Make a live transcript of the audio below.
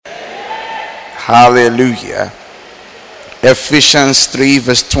Hallelujah. Ephesians 3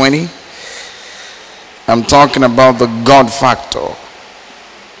 verse 20. I'm talking about the God factor.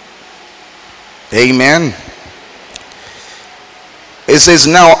 Amen. It says,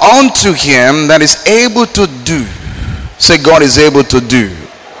 now unto him that is able to do. Say, God is able to do.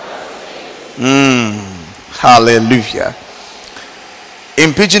 Hallelujah.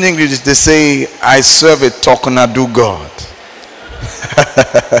 In Pidgin English, they say, I serve a Tokonadu God.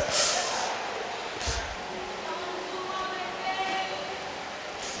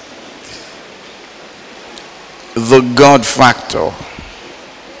 The God factor.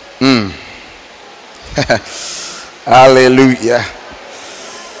 Hallelujah.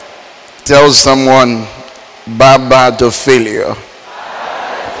 Tell someone, bye-bye to failure.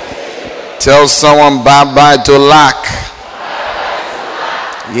 Tell someone, bye-bye to lack.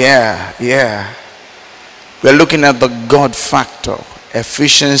 Yeah. We're looking at the God factor.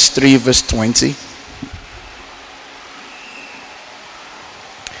 Ephesians 3 verse 20.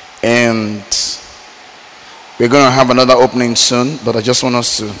 And we're going to have another opening soon, but I just want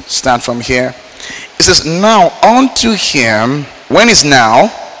us to start from here. It says, now unto him. When is now?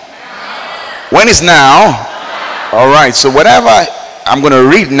 When is now? All right, so whatever I'm going to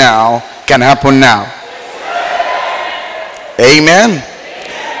read now can happen now. Amen.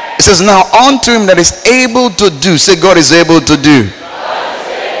 It says, now unto him that is able to do. Say, God is able to do.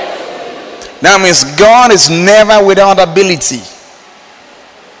 That means God is never without ability.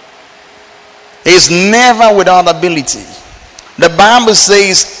 He's never without ability. The Bible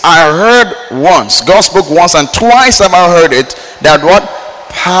says, I heard once, God spoke once and twice have I heard it, that what?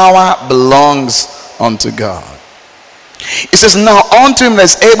 Power belongs unto God. It says, now unto him that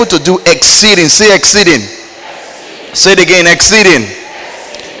is able to do exceeding. Say exceeding. Say it again, exceeding.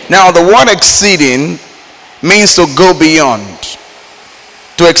 Now the word exceeding means to go beyond.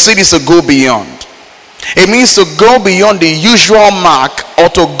 To exceed is to go beyond. It means to go beyond the usual mark or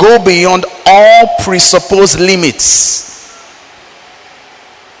to go beyond all presupposed limits.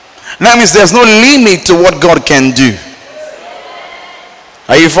 That means there's no limit to what God can do.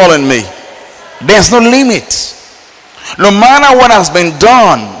 Are you following me? There's no limit. No matter what has been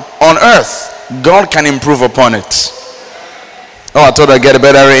done on earth, God can improve upon it. Oh, I thought I'd get a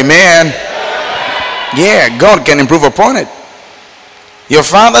better amen. Yeah, God can improve upon it. Your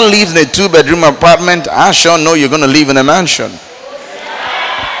father lives in a 2-bedroom apartment. I sure know you're going to live in a mansion.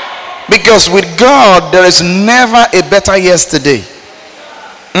 Because with God, there is never a better yesterday.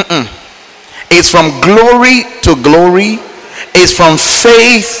 It's from glory to glory. It's from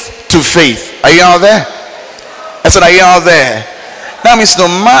faith to faith. Are you out there? I said, are you out there? That means no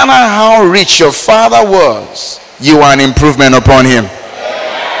matter how rich your father was, you are an improvement upon him.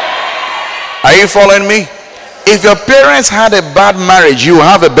 Are you following me? If your parents had a bad marriage, you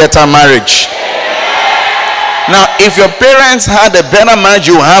have a better marriage. Now, if your parents had a better marriage,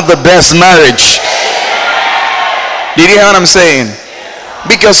 you have the best marriage. Did you hear what I'm saying?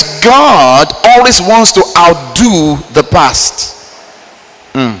 Because God always wants to outdo the past.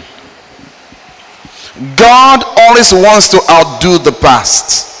 God always wants to outdo the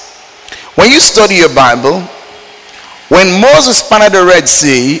past. When you study your Bible, when Moses parted the Red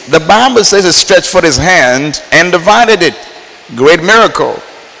Sea, the Bible says he stretched forth his hand and divided it. Great miracle.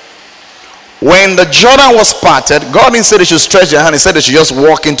 When the Jordan was parted, God didn't say they should stretch their hand. He said they should just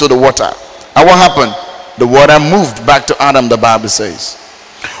walk into the water. And what happened? The water moved back to Adam, the Bible says.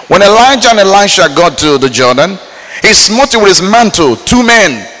 When Elijah and Elisha got to the Jordan, he smote it with his mantle, 2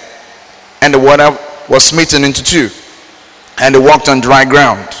 men. And the water was smitten into 2. And they walked on dry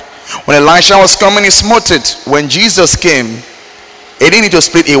ground. When Elisha was coming, he smote it. When Jesus came, he didn't need to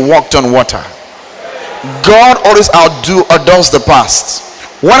split, he walked on water. God always outdoes the past.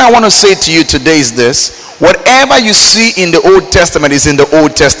 What I want to say to you today is this: whatever you see in the Old Testament is in the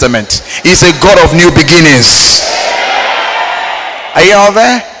Old Testament. He's a God of new beginnings. Are you all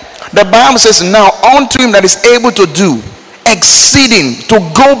there? The Bible says, now unto him that is able to do exceeding, to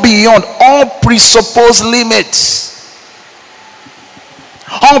go beyond all presupposed limits.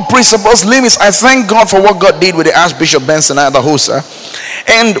 All presupposed limits. I thank God for what God did with the Archbishop Benson Idahosa.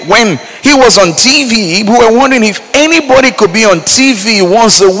 And when he was on TV, we were wondering if anybody could be on TV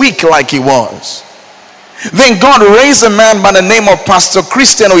once a week like he was. Then God raised a man by the name of Pastor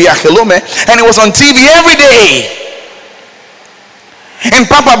Christian Oyakhilome, and he was on TV every day. And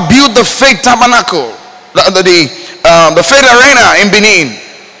Papa built the Faith Tabernacle, the Faith Arena in Benin.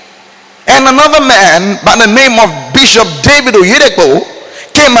 And another man by the name of Bishop David Oyedepo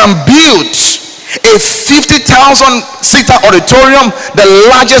came and built a 50,000 seater auditorium, the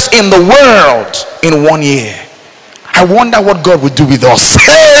largest in the world, in 1 year. I wonder what God will do with us.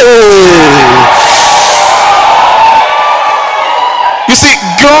 Hey! You see,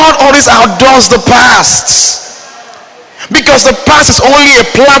 God always outdoes the past, because the past is only a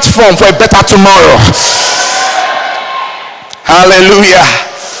platform for a better tomorrow. Hallelujah.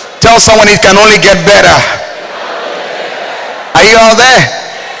 Tell someone it can only get better. Are you all there?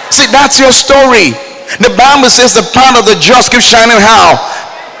 See, that's your story. The Bible says the path of the just keeps shining how?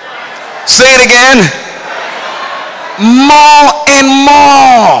 Say it again. More and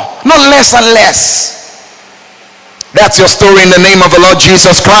more, not less and less. That's your story in the name of the Lord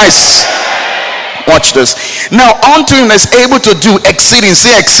Jesus Christ. Watch this. Now unto him that is able to do exceeding.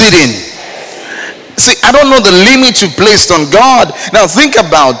 Say exceeding. See, I don't know the limit you placed on God. Now think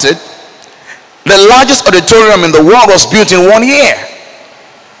about it. The largest auditorium in the world was built in 1 year.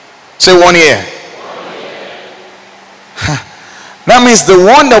 Say 1 year. That means the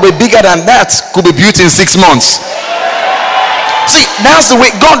one that will be bigger than that could be built in 6 months. See, that's the way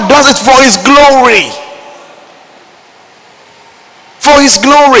God does it, for his glory. For his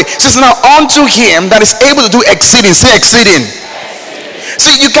glory. It says, now unto him that is able to do exceeding. Say exceeding.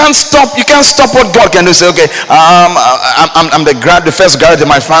 See, you can't stop what God can do. Say, okay, I'm the first graduate in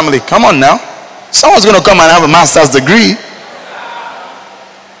my family. Come on now. Someone's going to come and have a master's degree.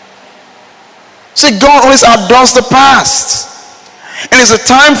 See, God always outdoes the past. And it's a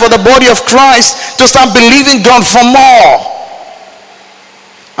time for the body of Christ to start believing God for more.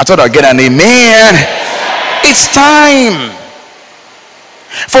 I thought I'd get an amen. It's time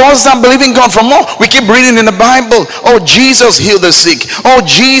for us to start believing God for more. We keep reading in the Bible, oh, Jesus healed the sick. Oh,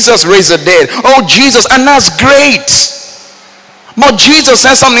 Jesus raised the dead. Oh, Jesus, and that's great. But Jesus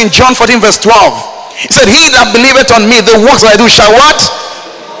said something in John 14 verse 12. He said, he that believeth on me, the works that I do shall what?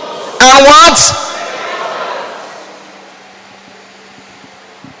 And what?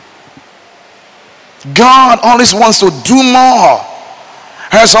 God always wants to do more.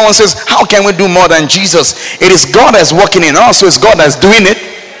 I heard someone says, how can we do more than Jesus? It is God that's working in us, so it's God that's doing it.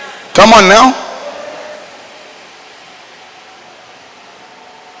 Come on now.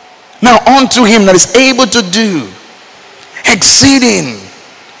 Now unto him that is able to do exceeding.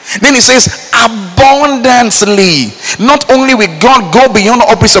 Then he says abundantly. Not only will God go beyond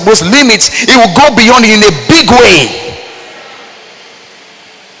all presupposed limits, he will go beyond in a big way.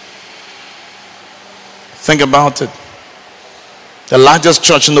 Think about it. The largest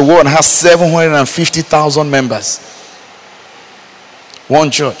church in the world has 750,000 members. One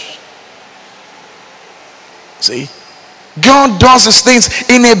church. See? God does his things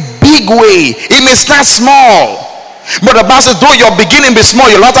in a big way. It may start small. But the Bible says, though your beginning be small,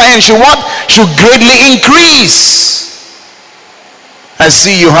 your latter end should what? Should greatly increase. I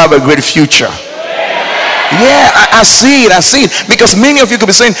see you have a great future. Yeah, I see it. I see it. Because many of you could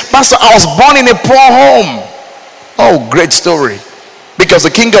be saying, Pastor, I was born in a poor home. Oh, great story. Because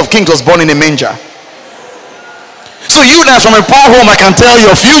the King of Kings was born in a manger. So you that's from a poor home, I can tell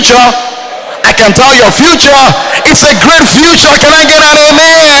your future. I can tell your future. It's a great future. Can I get an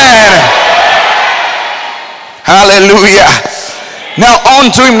amen? Hallelujah. Now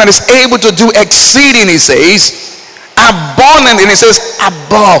unto him that is able to do exceeding, he says, abundant, and he says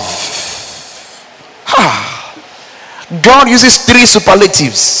above. God uses 3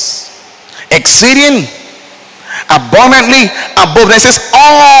 superlatives: exceeding, abundantly, above. Then it says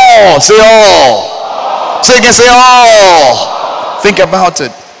all. Say all. Say again, say all. Think about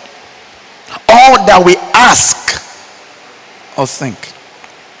it. All that we ask or think.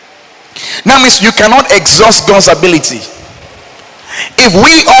 That means you cannot exhaust God's ability. If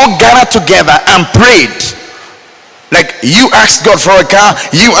we all gather together and prayed, like you ask God for a car,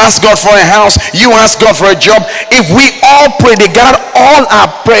 you ask God for a house, you ask God for a job, if we all pray, they gather all our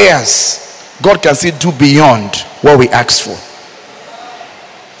prayers, God can still do beyond what we ask for.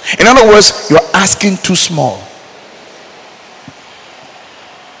 In other words, you're asking too small.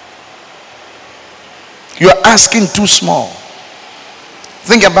 You're asking too small.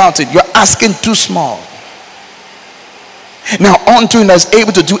 Think about it. You're asking too small. Now unto him that is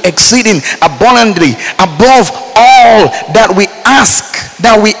able to do exceeding abundantly above all that we ask.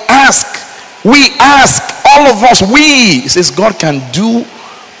 We ask, all of us, we. It says God can do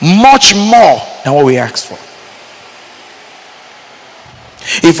much more than what we ask for.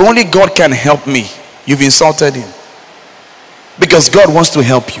 If only God can help me, you've insulted him. Because God wants to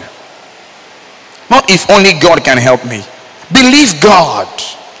help you. Not if only God can help me. Believe God.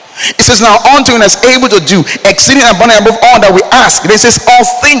 It says now unto him that is able to do exceeding abundantly above all that we ask. Then it says all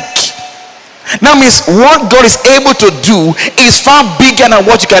think. That means what God is able to do is far bigger than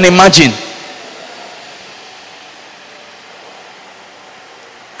what you can imagine.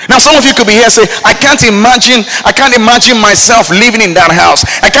 Now some of you could be here and say, I can't imagine myself living in that house.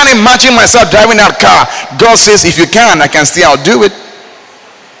 I can't imagine myself driving that car. God says, if you can, I can still outdo it.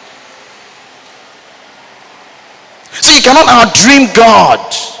 So you cannot outdream God.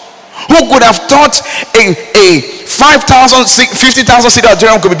 Who could have thought a 5,000, 50,000 seat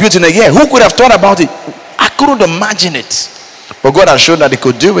auditorium could be built in a year? Who could have thought about it? I couldn't imagine it. But God has shown that he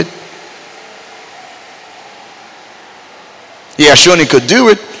could do it. He has shown he could do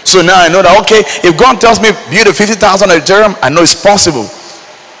it. So now I know that, okay, if God tells me build a 50,000 auditorium, I know it's possible.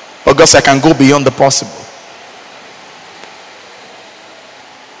 But God said I can go beyond the possible.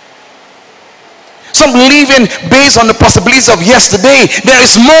 Some living based on the possibilities of yesterday. There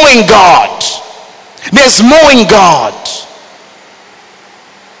is more in God. There's more in God.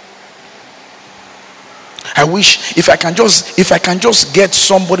 I wish if I can just get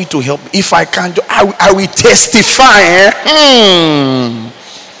somebody to help. If I can, I will testify.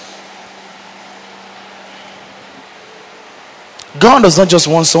 God does not just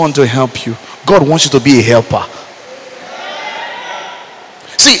want someone to help you. God wants you to be a helper.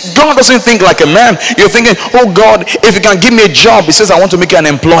 See, God doesn't think like a man. You're thinking, oh God, if you can give me a job, he says I want to make you an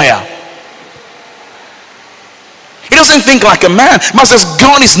employer. He doesn't think like a man. Man says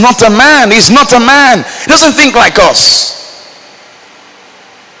God is not a man. He's not a man. He doesn't think like us.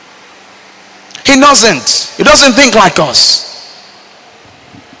 He doesn't. He doesn't think like us.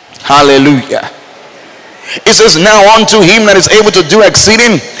 Hallelujah. It says, now unto him that is able to do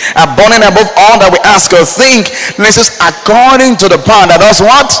exceeding abundant above all that we ask or think. And it says, according to the power that does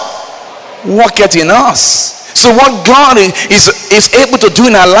what? Worketh in us. So what God is able to do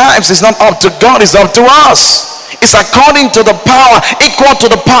in our lives is not up to God, it's up to us. It's according to the power, equal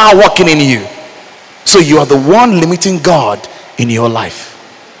to the power working in you. So you are the one limiting God in your life.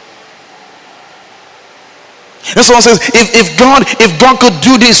 And someone says, if God could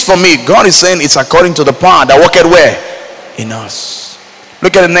do this for me, God is saying it's according to the power that worketh where? In us.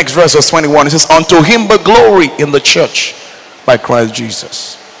 Look at the next verse, verse 21. It says, unto him but glory in the church by Christ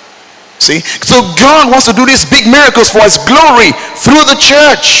Jesus. See? So God wants to do these big miracles for his glory through the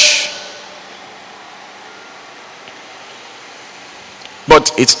church.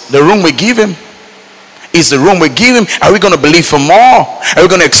 But it's the room we give him. Is the room we give him. Are we going to believe for more? Are we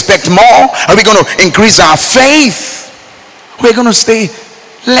going to expect more? Are we going to increase our faith? We're going to stay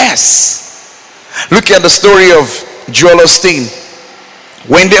less. Look at the story of Joel Osteen.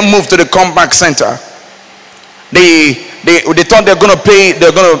 When they moved to the Compaq Center, they thought they're going to pay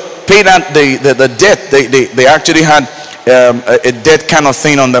that the debt. They actually had a debt kind of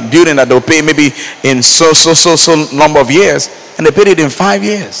thing on the building that they'll pay maybe in so number of years, and they paid it in 5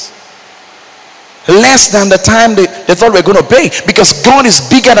 years. Less than the time they thought we were going to pay, because God is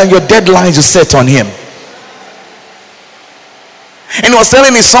bigger than your deadlines you set on him. And he was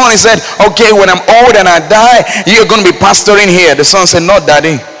telling his son, he said, okay, when I'm old and I die, you're going to be pastoring here. The son said, no,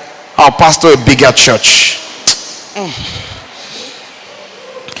 daddy, I'll pastor a bigger church.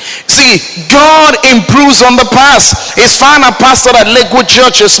 See, God improves on the past. His final pastor at Lakewood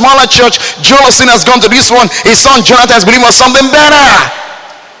Church, a smaller church, Joel Osteen has gone to this one. His son Jonathan has believed on something better.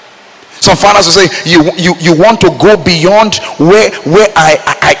 Some fathers will say, you want to go beyond where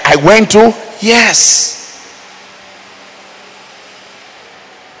I went to? Yes.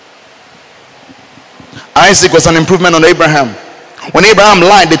 Isaac was an improvement on Abraham. When Abraham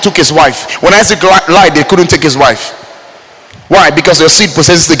lied, they took his wife. When Isaac lied, they couldn't take his wife. Why? Because their seed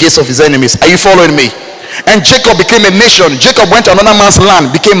possesses the gates of his enemies. Are you following me? And Jacob became a nation. Jacob went to another man's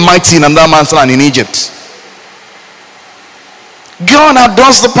land, became mighty in another man's land in Egypt. God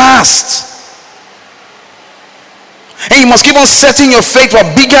outdoes the past. And you must keep on setting your faith for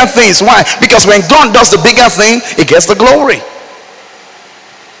bigger things. Why? Because when God does the bigger thing, he gets the glory.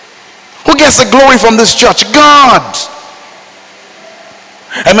 Who gets the glory from this church? God.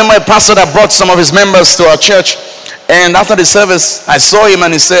 I remember a pastor that brought some of his members to our church, and after the service I saw him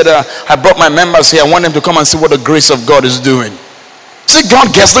and he said, I brought my members here. I want them to come and see what the grace of God is doing. See,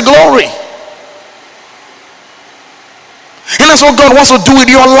 God gets the glory. And that's what God wants to do with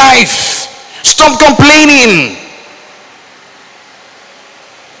your life. Stop complaining.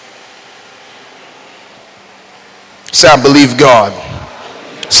 Say, I believe God.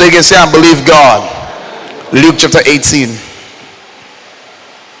 Say again, say, I believe God. Luke chapter 18.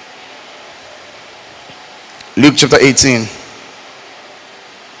 Luke chapter 18.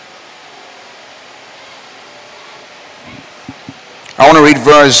 I want to read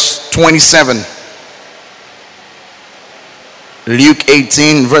verse 27. Luke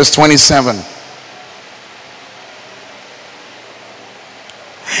 18 verse 27.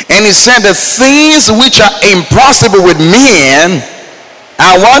 And he said, the things which are impossible with men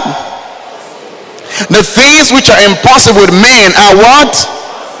are what? The things which are impossible with men are what?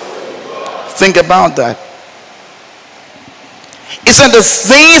 Think about that. It said the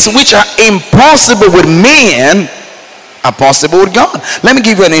things which are impossible with men are possible with God. Let me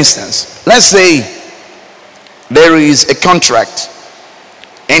give you an instance. Let's say there is a contract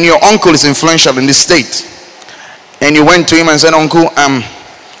and your uncle is influential in this state, and you went to him and said, "Uncle, I'm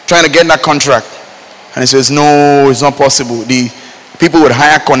trying to get that contract." And he says, "No, it's not possible. The people with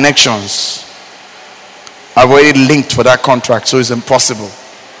higher connections are already linked for that contract, so it's impossible."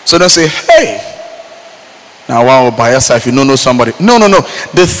 So don't say, "Hey, now wow, by yourself, if you don't know somebody." No.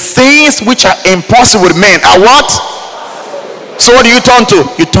 The things which are impossible with men are what? So what do you turn to?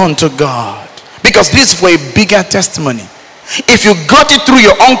 You turn to God. Because this is for a bigger testimony. If you got it through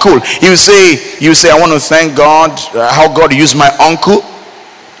your uncle, you say, "I want to thank God, how God used my uncle."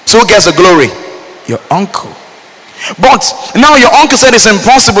 So who gets the glory? Your uncle. But now your uncle said it's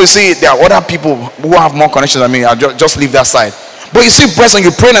impossible. You see, there are other people who have more connections than me. I'll just leave that side. But you see, person,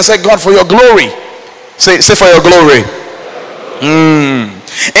 you pray and say, "God, for your glory." Say for your glory.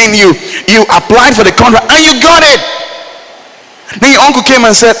 And you applied for the contract and you got it. Then your uncle came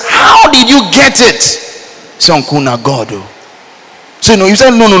and said, "How did you get it?" Say, "Uncle, na God." So no, you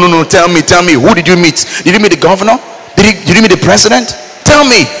said, no. Tell me. Who did you meet? Did you meet the governor? Did you meet the president? Tell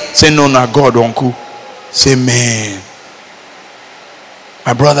me. Say, "No, na God, uncle." Say, "Man,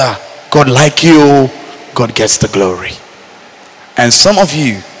 my brother, God like you, God gets the glory." And some of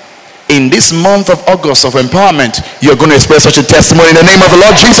you, in this month of August of empowerment, you're going to express such a testimony in the name of the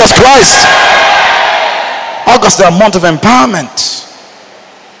Lord Jesus Christ. August, the month of empowerment.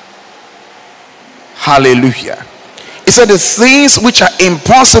 Hallelujah. It said the things which are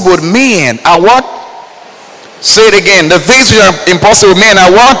impossible with men are what? Say it again. The things which are impossible with men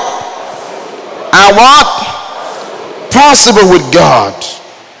are what? Are what? Possible with God.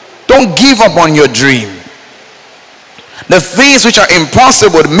 Don't give up on your dream. The things which are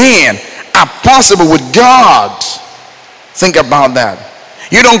impossible with men are possible with God. Think about that.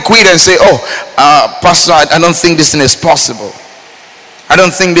 You don't quit and say, "Oh, Pastor, I don't think this thing is possible. I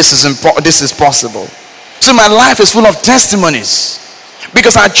don't think this is possible." So my life is full of testimonies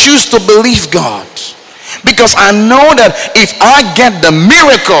because I choose to believe God. Because I know that if I get the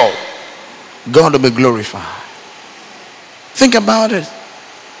miracle, God will be glorified. Think about it.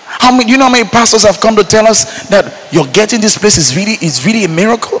 You know how many pastors have come to tell us that you're getting this place is really a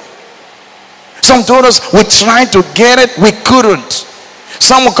miracle? Some told us we tried to get it, we couldn't.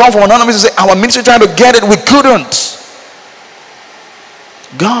 Some will come from another ministry and say, "Our ministry tried to get it, we couldn't."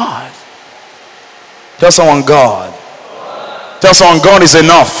 God. Tell someone, God. Tell someone, God is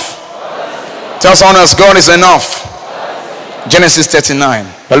enough. Tell someone else, God is enough. Genesis 39.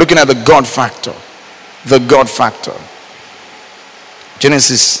 We're looking at the God factor. The God factor.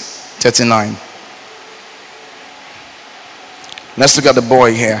 Genesis 39. Let's look at the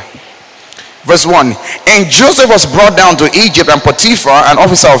boy here. Verse 1. And Joseph was brought down to Egypt, and Potiphar, an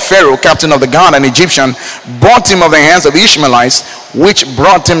officer of Pharaoh, captain of the guard, an Egyptian, bought him of the hands of Ishmaelites, which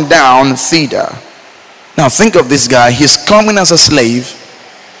brought him down thither. Now think of this guy. He's coming as a slave.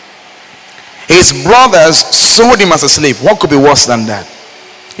 His brothers sold him as a slave. What could be worse than that?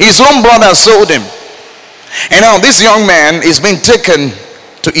 His own brothers sold him. And now this young man is being taken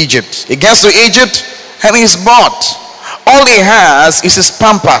to Egypt. He gets to Egypt and he's bought. All he has is his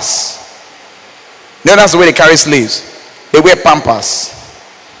pampas. You know, that's the way they carry slaves. They wear pampas.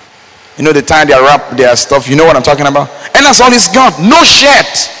 You know, they tie their wrap, their stuff. You know what I'm talking about? And that's all he's got. No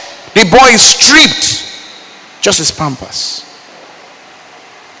shirt. The boy is stripped. Just his pampas.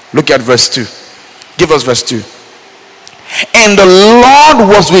 Look at verse 2. Give us verse 2. And the Lord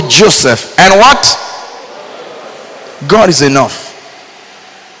was with Joseph. And what? God is enough.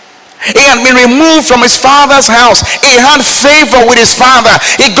 He had been removed from his father's house. He had favor with his father.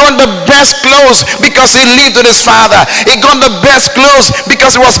 He got the best clothes because he lived with his father. He got the best clothes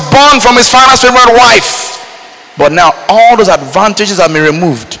because he was born from his father's favorite wife. But now all those advantages have been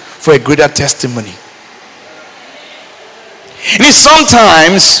removed for a greater testimony. And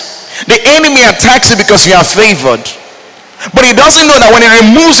sometimes the enemy attacks you because you are favored. But he doesn't know that when he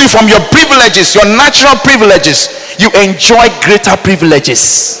removes you from your privileges, your natural privileges, you enjoy greater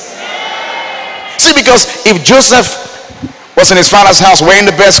privileges. See, because if Joseph was in his father's house wearing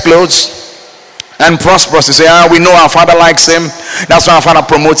the best clothes and prosperous, you say, we know our father likes him, that's why our father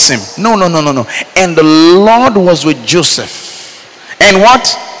promotes him. No. And the Lord was with Joseph. And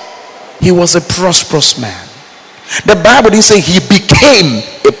what? He was a prosperous man. The Bible didn't say he became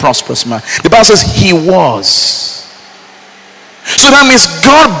a prosperous man. The Bible says he was. So that means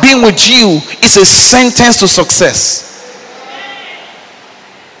God being with you is a sentence to success.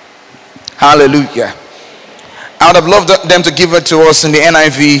 Hallelujah. I would have loved them to give it to us in the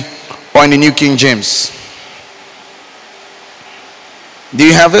NIV or in the New King James. Do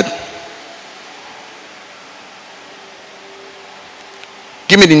you have it?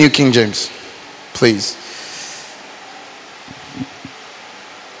 Give me the New King James, please.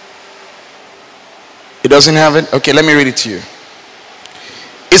 It doesn't have it? Okay, let me read it to you.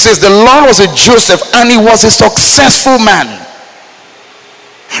 It says, the Lord was with Joseph and he was a successful man.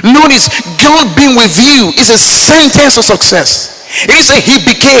 Notice, God being with you is a sentence of success. It didn't say he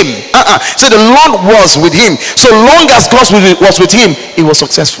became. So the Lord was with him. So long as God was with him, he was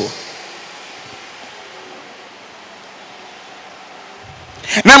successful.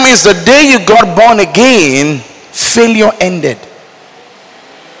 That means the day you got born again, failure ended.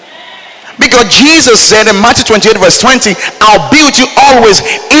 Because Jesus said in Matthew 28 verse 20, I'll be with you always,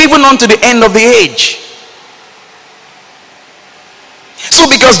 even unto the end of the age. So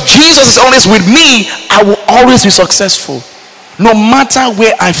because Jesus is always with me, I will always be successful. No matter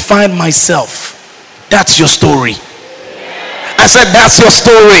where I find myself. That's your story. I said that's your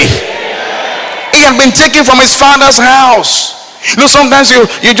story. He had been taken from his father's house. You know, sometimes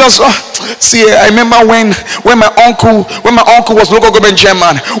you just see. I remember when my uncle was local government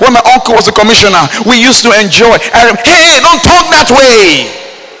chairman, when my uncle was a commissioner, we used to enjoy. Hey, don't talk that way.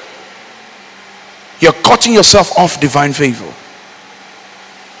 You're cutting yourself off divine favor.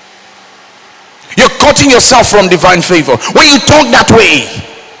 You're cutting yourself from divine favor when you talk that way.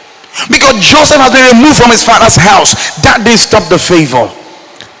 Because Joseph has been removed from his father's house. That didn't stop the favor.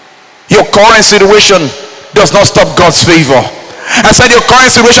 Your current situation does not stop God's favor. I said your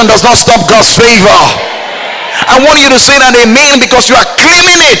current situation does not stop God's favor. I want you to say that amen, because you are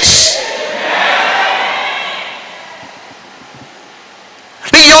claiming it.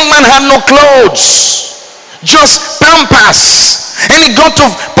 The young man had no clothes, just pampers, and he got to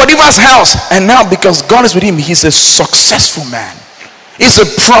Potiphar's house, and now because God is with him, he's a successful man. He's a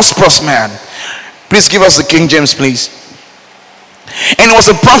prosperous man. Please give us the King James, please. And he was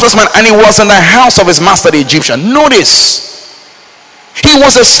a prosperous man, and he was in the house of his master the Egyptian. Notice, he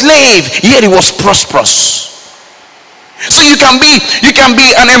was a slave, yet he was prosperous. So you can be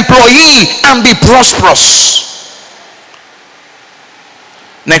an employee and be prosperous.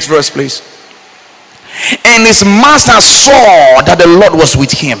 Next verse, please. And his master saw that the Lord was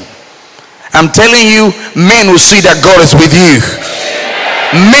with him. I'm telling you, men will see that God is with you.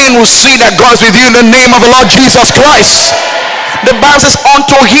 Men will see that God is with you in the name of the Lord Jesus Christ. The Bible says,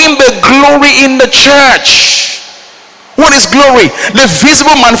 unto him the glory in the church. What is glory? The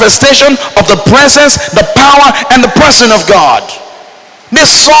visible manifestation of the presence, the power, and the person of God. They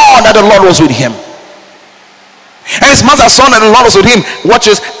saw that the Lord was with him. And his master saw that the Lord was with him. Watch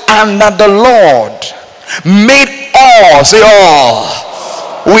this. And that the Lord made all. Say all.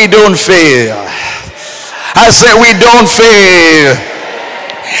 We don't fail. I said we don't fail.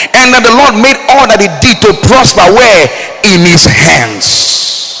 And that the Lord made all that he did to prosper. Where? In his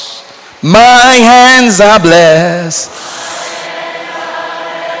hands. My hands are blessed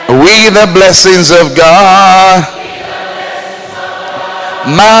with the blessings of God.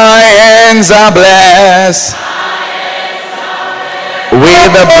 My hands are blessed with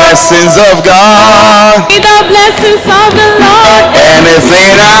the blessings of God. With the blessings of the Lord.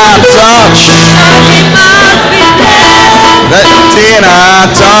 Anything I touch, anything I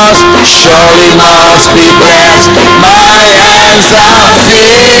touch, surely must be blessed. My hands are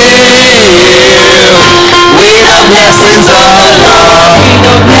filled with the blessings of God.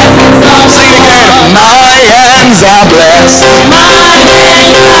 Sing it again. My hands are blessed. My hands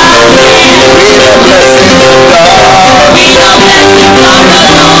are filled with the blessings of God. With the blessings of the Lord. My hands are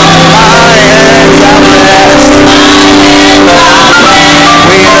blessed. My hands are blessed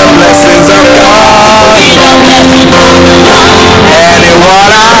with the blessings of God. With the blessings of the Lord. And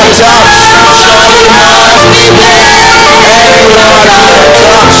what I touch, surely must be blessed. And what I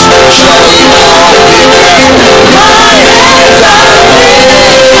touch, surely must be blessed. My hands are filled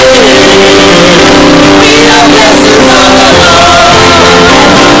with the blessings of the Lord.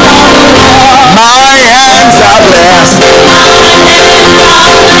 My hands are blessed. My hands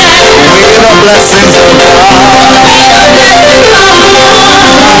are blessed with the blessings of God. With the blessings of the Lord. My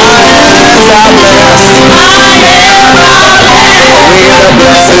hands are blessed. My hands are blessed with the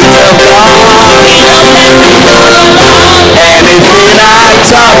blessings of God. With the blessings of the Lord. Anything I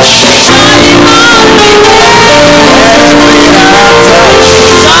touch, surely must be blessed. Anything I touch,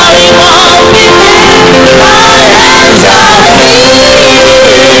 surely must be blessed. My hands are filled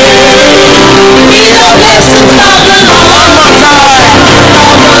with the blessings of the Lord. One more time.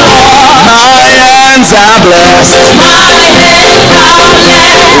 My hands are blessed. My hands are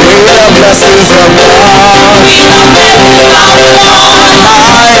blessed with the blessings of God. My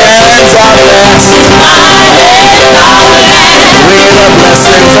hands are blessed with the blessings of God. Anything I do,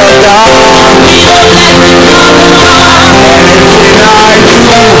 blessings of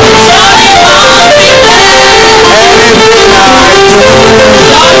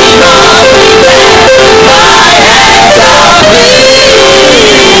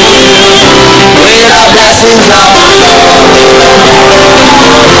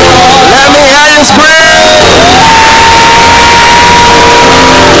let me hear you scream.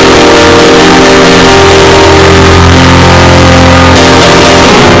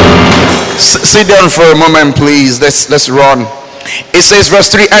 Sit down for a moment, please. Let's run. It says,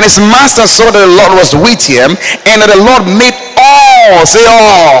 verse 3, and his master saw that the Lord was with him, and that the Lord made all, say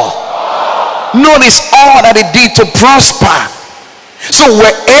all. Notice all that he did to prosper. So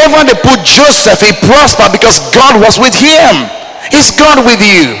wherever they put Joseph, he prospered because God was with him. Is God with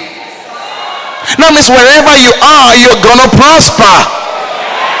you? That means wherever you are, you're gonna prosper.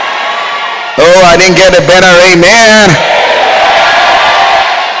 Oh, I didn't get a better amen.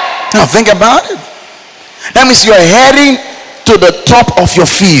 Now think about it. That means you're heading to the top of your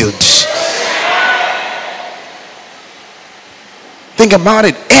field. Think about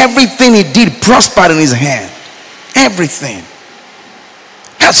it. Everything he did prospered in his hand. Everything.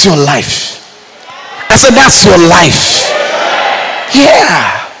 That's your life. I said that's your life.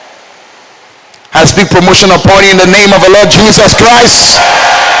 Yeah. I speak promotion upon you in the name of the Lord Jesus Christ.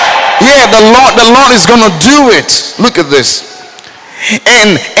 Yeah, the Lord is going to do it. Look at this.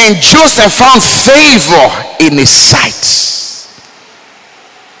 And Joseph found favor in his sight.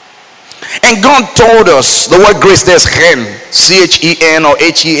 And God told us, the word grace there is chen, C-H-E-N or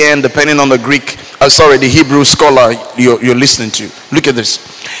H-E-N, depending on the Greek, the Hebrew scholar you're listening to. Look at this.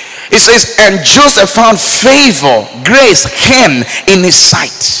 It says, and Joseph found favor, grace, chen in his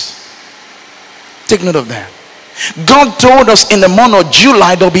sight. Take note of that. God told us in the month of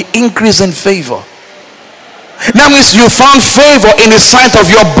July there'll be increase in favor. That means you found favor in the sight of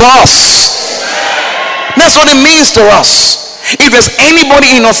your boss. That's what it means to us. If there's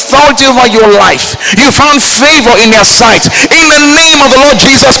anybody in authority over your life, you found favor in their sight. In the name of the Lord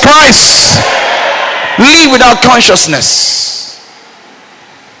Jesus Christ. Live without consciousness.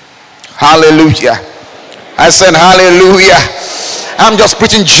 Hallelujah. I said hallelujah. I'm just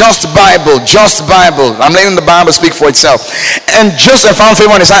preaching just Bible. I'm letting the Bible speak for itself. And Joseph found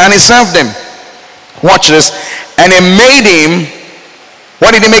favor in his sight and he served him. Watch this. And he made him.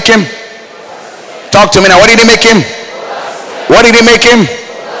 What did he make him? Talk to me now. What did he make him? What did he make him?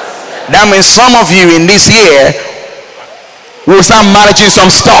 That means some of you in this year will start managing some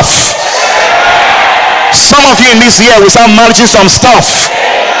stuff. Some of you in this year will start managing some stuff.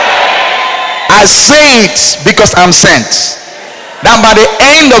 I say it because I'm sent. That by the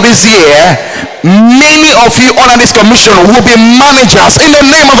end of this year, many of you under this commission will be managers in the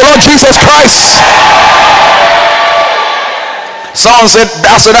name of the Lord Jesus Christ. Someone said,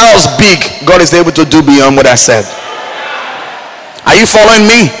 that was big. God is able to do beyond what I said. Are you following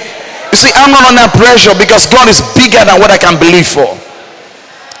me? You see, I'm not under pressure because God is bigger than what I can believe for.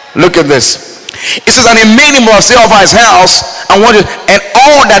 Look at this. It says, and he made him overseer over his house, and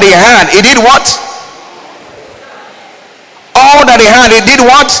all that he had, he did what? All that he had, he did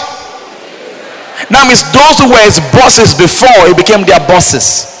what? That means those who were his bosses before, he became their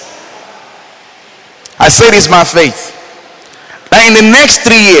bosses. I say this by faith. That in the next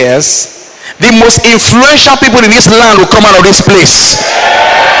 3 years, the most influential people in this land will come out of this place.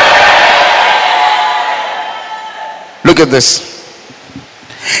 Look at this.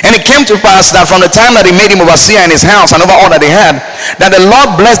 And it came to pass that from the time that he made him overseer in his house and over all that he had, that the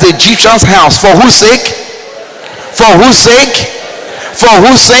Lord blessed the Egyptian's house. For whose sake? For whose sake? For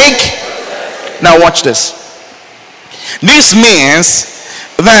whose sake? Now watch this. This means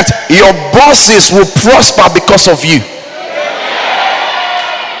that your bosses will prosper because of you.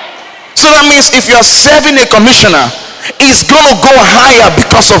 So that means if you're serving a commissioner, he's going to go higher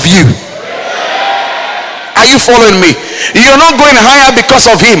because of you. Are you following me? You're not going higher because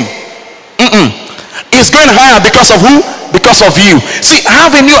of him. He's going higher because of who? Because of you. See,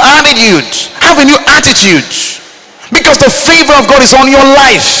 have a new attitude. Have a new attitude. Because the favor of God is on your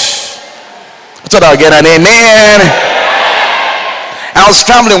life. I thought I'll get an amen. I was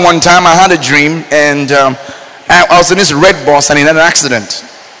traveling one time. I had a dream. And I was in this red bus and he had an accident.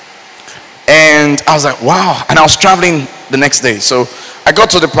 And I was like, wow. And I was traveling the next day. So I got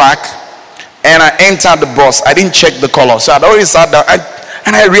to the park and I entered the bus. I didn't check the color. So I'd already sat down.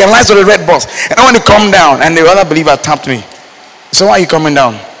 And I realized it was a red bus. And I went to come down. And the other believer tapped me. So why are you coming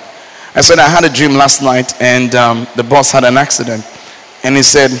down? I said, I had a dream last night. And the bus had an accident. And he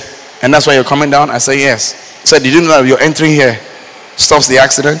said, And that's why you're coming down? I say, yes. He said, did you know that you're entering here stops the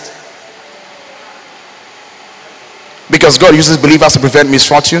accident? Because God uses believers to prevent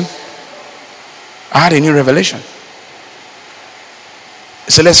misfortune. I had a new revelation.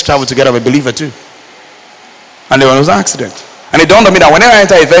 He said, let's travel together with a believer too. And there was an accident. And it dawned on me that whenever I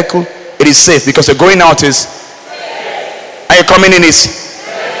enter a vehicle, it is safe because the going out is and your coming in is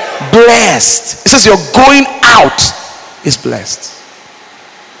blessed. It says your going out is blessed.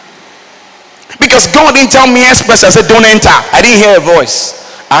 Because God didn't tell me express. I said don't enter. I didn't hear a voice.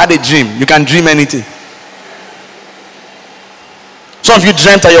 I had a dream. You can dream anything. Some of you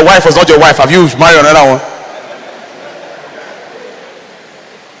dreamt that your wife was not your wife. Have you married another one?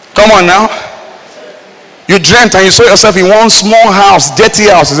 Come on now. You dreamt and you saw yourself in one small house, dirty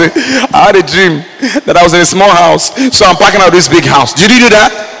house. You say, I had a dream that I was in a small house, so I'm packing out this big house. Did you do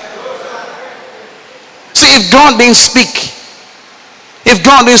that? See, if God didn't speak,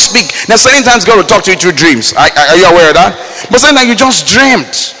 now certain times God will talk to you through dreams. Are you aware of that? But sometimes you just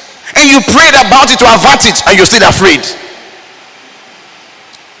dreamt and you prayed about it to avert it and you're still afraid.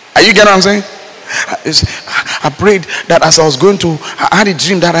 Are you getting what I'm saying? I prayed that as I was going to, I had a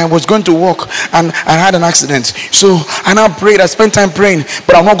dream that I was going to walk and I had an accident. So I now prayed, I spent time praying,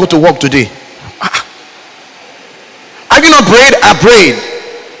 but I'm not going to walk today. Have you not prayed? I prayed.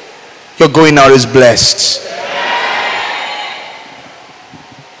 Your going out is blessed.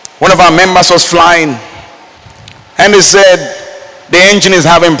 One of our members was flying and he said the engine is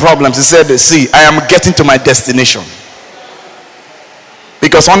having problems. He said, see, I am getting to my destination.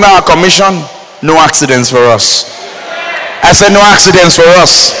 Because under our commission, no accidents for us. I said no accidents for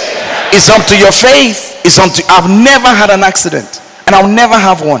us. It's up to your faith. I've never had an accident and I'll never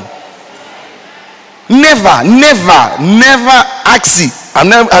have one. Never axi.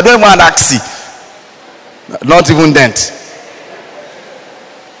 I don't want axi. Not even dent.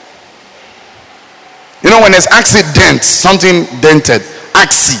 You know when there's accident, something dented,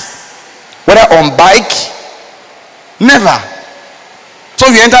 axi. Whether on bike, never. So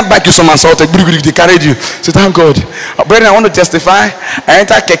if you enter bike, you someone assaulted, they carried you. So thank God. Brethren, I want to testify. I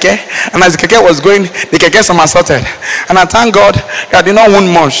entered keke, and as the keke was going, the keke someone assaulted. And I thank God, I did not wound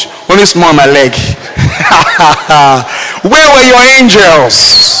much, only small on my leg. Where were your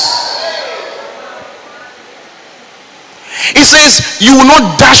angels? It says, you will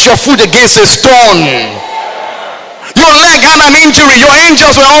not dash your foot against a stone. Your leg had an injury, your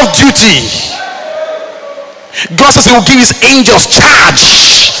angels were off duty. God says he will give his angels charge.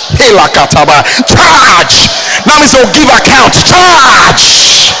 Charge. That means he will give account. Charge.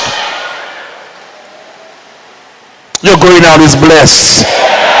 Your going out is blessed.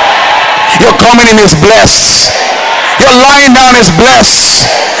 Your coming in is blessed. Your lying down is blessed.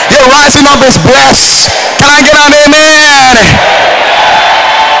 Your rising up is blessed. Can I get an amen?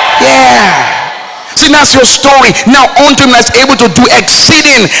 Yeah. See, that's your story. Now unto him that's able to do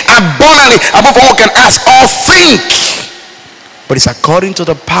exceeding abundantly above all can ask or think. But it's according to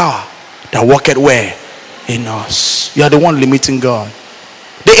the power that worketh where? In us. You are the one limiting God.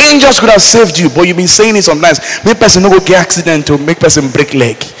 The angels could have saved you, but you've been saying it sometimes. Make person no go get accident to make person break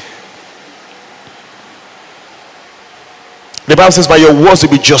leg. The Bible says by your words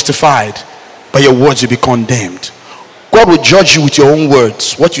you'll be justified, by your words you'll be condemned. God will judge you with your own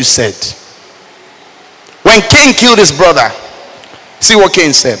words, what you said. When Cain killed his brother, see what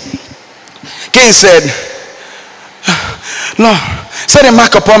Cain said. Cain said, no, set a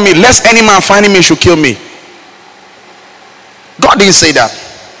mark upon me, lest any man finding me should kill me. God didn't say that.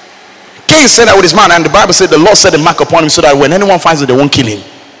 Cain said that with his mouth, and the Bible said the Lord set a mark upon him so that when anyone finds it, they won't kill him.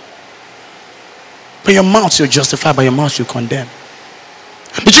 By your mouth you're justified, by your mouth you condemn.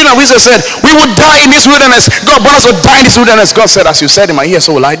 The children of Israel said, we will die in this wilderness. God brought us to die in this wilderness. God said, as you said in my ear,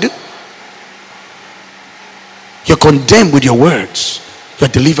 so will I do. You're condemned with your words. You're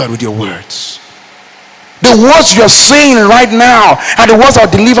delivered with your words. The words you're saying right now are the words that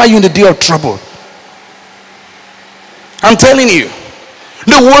will deliver you in the day of trouble. I'm telling you.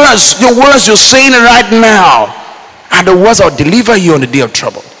 The words you're saying right now are the words that will deliver you on the day of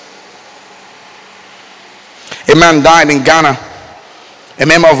trouble. A man died in Ghana, a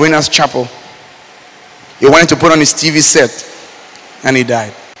member of Winners Chapel. He wanted to put on his TV set and he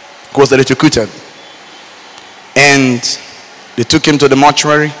died. He was electrocuted. And they took him to the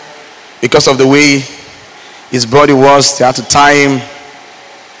mortuary. Because of the way his body was, they had to tie him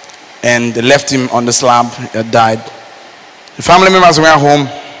and they left him on the slab. He died. The family members were at home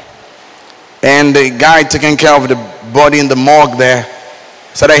and the guy taking care of the body in the morgue there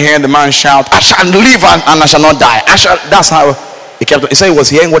started hearing the man shout, I shall live and I shall not die. That's how he kept. He said he was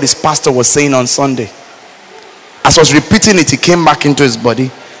hearing what his pastor was saying on Sunday. As he was repeating it, he came back into his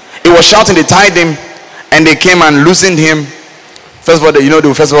body. He was shouting, they tied him, and they came and loosened him. First of all, they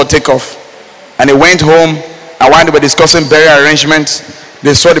first of all take off. And they went home, and while they were discussing burial arrangements,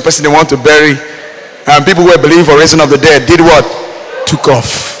 they saw the person they want to bury, and people who were believing for raising of the dead did what? Took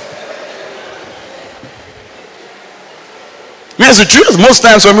off. Yes, the truth is, most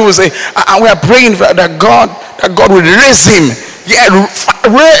times when people say, we are praying that God will raise him. Yeah,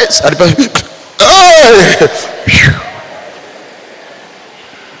 raise. And the person,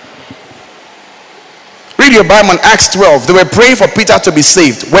 read your Bible in Acts 12. They were praying for Peter to be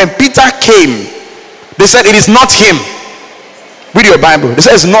saved. When Peter came, they said it is not him. Read your Bible. They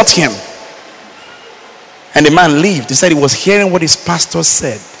said it's not him. And the man left. He said he was hearing what his pastor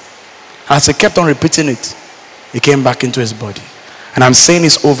said. As he kept on repeating it, he came back into his body. And I'm saying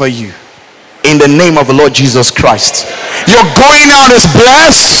this over you, in the name of the Lord Jesus Christ. Your going out is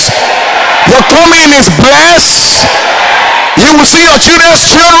blessed. Your coming in is blessed. You will see your children's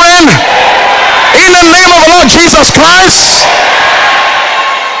children. In the name of the Lord Jesus Christ.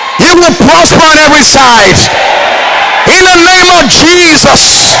 You will prosper on every side. In the name of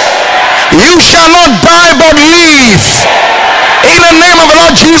Jesus. You shall not die but live. In the name of the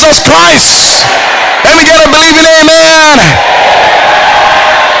Lord Jesus Christ. Let me get a believing amen.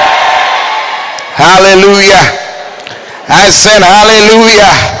 Hallelujah. I said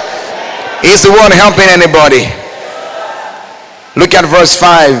hallelujah. Is the one helping anybody? Look at verse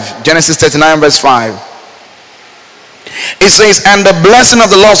 5. Genesis 39 verse 5. It says, and the blessing of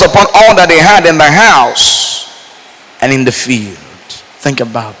the Lord was upon all that they had in the house and in the field. Think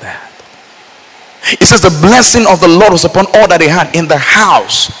about that. It says the blessing of the Lord was upon all that they had in the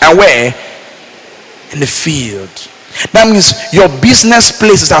house. And where? In the field. That means your business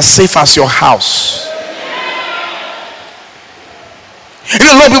place is as safe as your house.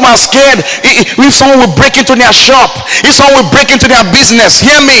 A lot of people are scared if someone will break into their shop, if someone will break into their business.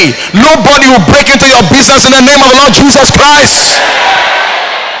 Hear me, nobody will break into your business in the name of the Lord Jesus Christ.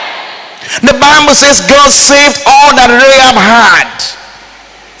 The Bible says God saved all that Rahab had,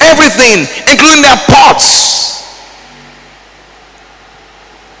 everything, including their pots.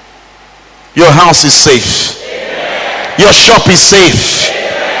 Your house is safe. Your shop is safe.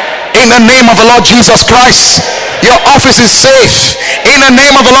 In the name of the Lord Jesus Christ. Your office is safe. In the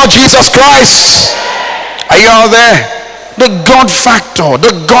name of the Lord Jesus Christ. Are you all there? The God factor.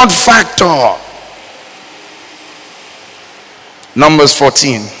 The God factor. Numbers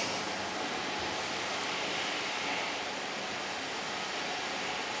 14.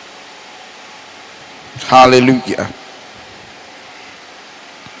 Hallelujah.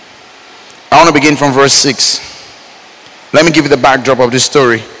 I want to begin from verse 6. Let me give you the backdrop of this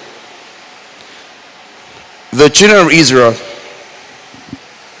story. The children of Israel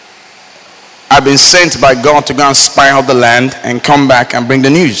have been sent by God to go and spy out the land and come back and bring the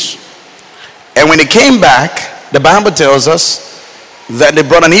news. And when they came back, the Bible tells us that they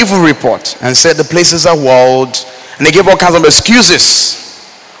brought an evil report and said the places are walled, and they gave all kinds of excuses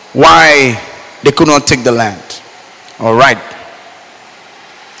why they could not take the land. All right.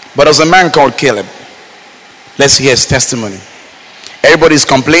 But there was a man called Caleb. Let's hear his testimony. Everybody's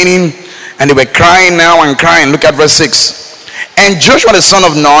complaining, and they were crying now and crying. Look at verse 6. And Joshua the son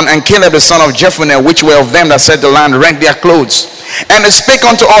of Nun and Caleb the son of Jephunneh, which were of them that set the land, rent their clothes. And they spake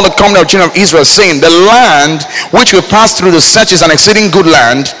unto all the company of children of Israel, saying, the land which we passed through to search is an exceeding good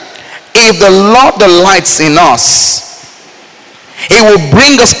land. If the Lord delights in us, he will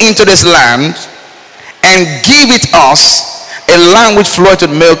bring us into this land and give it us, a land which floweth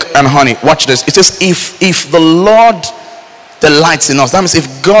with milk and honey. Watch this. It says, if the Lord delights in us. That means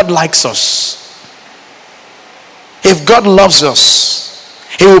if God likes us, if God loves us,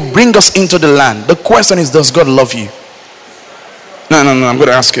 he will bring us into the land. The question is, does God love you? No, I'm going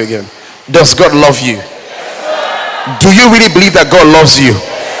to ask you again. Does God love you? Do you really believe that God loves you?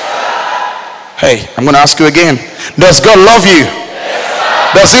 Hey, I'm going to ask you again. Does God love you?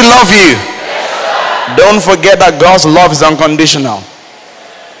 Does he love you? Don't forget that God's love is unconditional.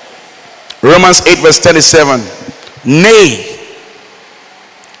 Romans 8 verse 37. Nay,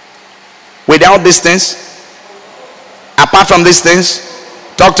 without these things, apart from these things,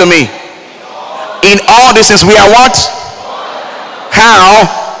 talk to me. In all these things we are what? How?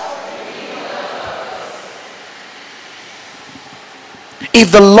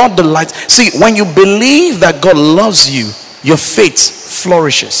 If the Lord delights. See, when you believe that God loves you, your faith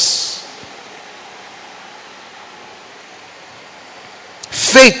flourishes.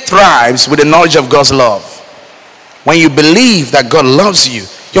 Faith thrives with the knowledge of God's love. When you believe that God loves you,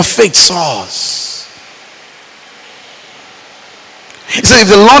 your faith soars. So if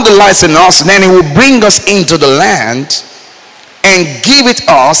the Lord delights in us, then he will bring us into the land and give it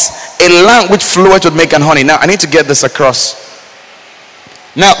us a land which floweth with milk and honey. Now I need to get this across.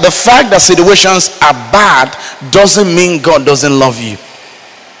 Now the fact that situations are bad doesn't mean God doesn't love you.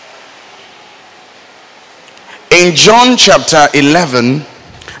 In John chapter 11,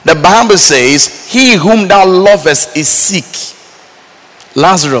 the Bible says, he whom thou lovest is sick.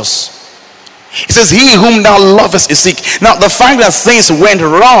 Lazarus. It says, he whom thou lovest is sick. Now the fact that things went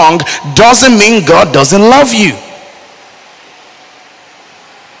wrong doesn't mean God doesn't love you.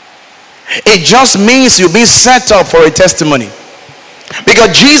 It just means you'll be set up for a testimony.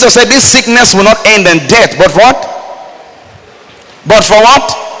 Because Jesus said this sickness will not end in death. But what? But for what?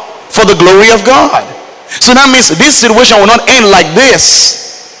 For the glory of God. So that means this situation will not end like this.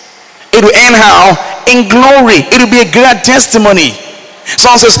 It will end how? In glory. It will be a great testimony.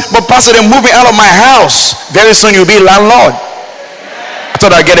 Someone says, but pastor, they're moving out of my house. Very soon you'll be landlord. I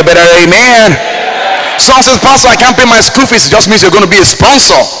thought I'd get a better amen. Someone says, pastor, I can't pay my school fees. It just means you're going to be a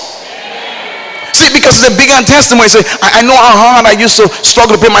sponsor. See, because it's a bigger testimony. Say, I know how hard I used to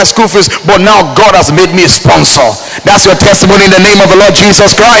struggle to pay my school fees, but now God has made me a sponsor. That's your testimony in the name of the Lord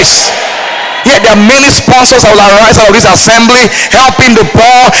Jesus Christ. Yeah, there are many sponsors that will arise out of this assembly, helping the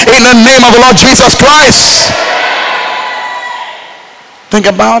poor in the name of the Lord Jesus Christ. Think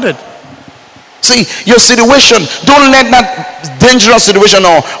about it. See, your situation, don't let that dangerous situation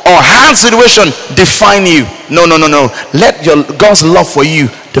or hard situation define you. No. Let God's love for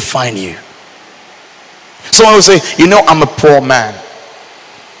you define you. Someone will say, you know, I'm a poor man.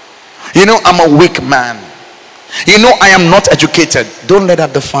 You know, I'm a weak man. You know, I am not educated. Don't let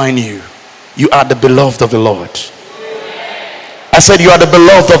that define you. You are the beloved of the Lord. I said you are the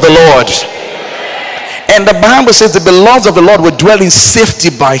beloved of the Lord. And the Bible says the beloved of the Lord will dwell in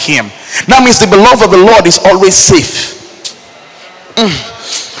safety by him. That means the beloved of the Lord is always safe.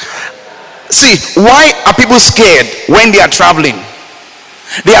 See, why are people scared when they are traveling?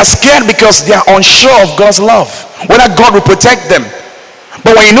 They are scared because they are unsure of God's love, whether God will protect them.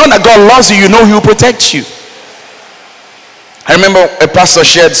 But when you know that God loves you, you know he will protect you. I remember a pastor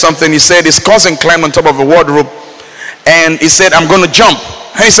shared something. He said his cousin climbed on top of a wardrobe and he said, I'm going to jump.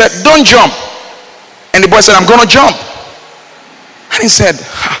 And he said, don't jump. And the boy said, I'm going to jump. And he said,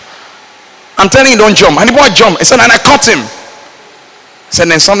 I'm telling you, don't jump. And the boy jumped. He said, and I caught him. He said,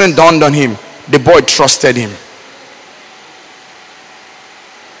 then something dawned on him. The boy trusted him.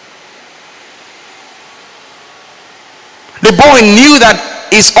 The boy knew that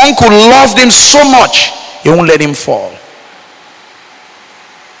his uncle loved him so much, he won't let him fall.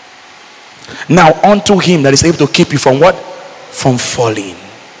 Now unto him that is able to keep you from what? From falling.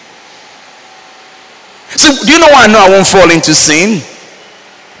 So do you know why I know I won't fall into sin?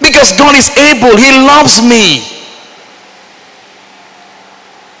 Because God is able. He loves me.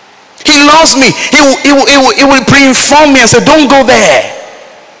 He loves me. He will pre-inform me and say, don't go there.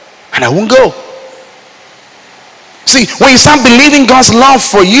 And I won't go. See, when you start believing God's love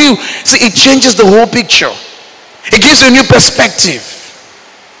for you, see, it changes the whole picture. It gives you a new perspective.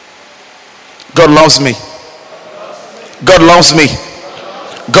 God loves me. God loves me.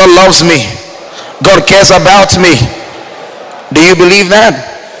 God loves me. God cares about me. Do you believe that?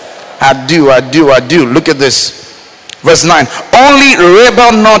 I do. Look at this. Verse 9. Only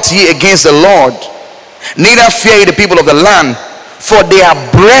rebel not ye against the Lord, neither fear ye the people of the land, for they are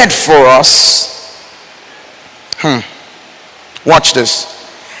bread for us. Watch this.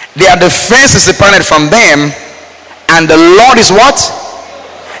 Their defense is separated from them, and the Lord is what?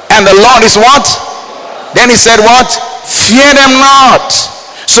 And the Lord is what? Then he said what? Fear them not.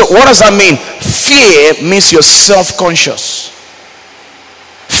 So what does that mean? Fear means you're self-conscious.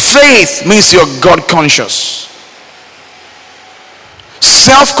 Faith means you're God-conscious.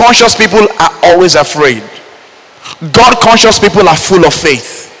 Self-conscious people are always afraid. God-conscious people are full of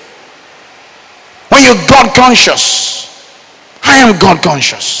faith. When you're God-conscious, I am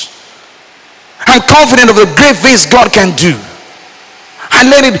God-conscious. I'm confident of the great things God can do. I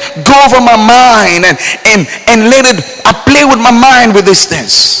let it go over my mind and let it, I play with my mind with these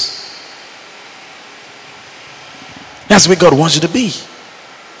things. That's where God wants you to be.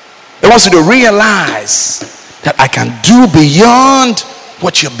 He wants you to realize that I can do beyond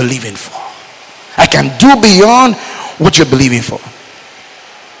what you're believing for. I can do beyond what you're believing for.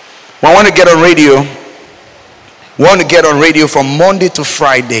 When I want to get on radio, from Monday to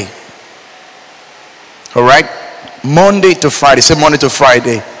Friday. All right? Monday to Friday. Say Monday to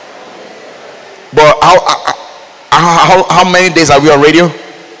Friday. But how many days are we on radio?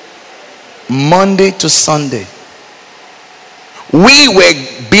 Monday to Sunday. We were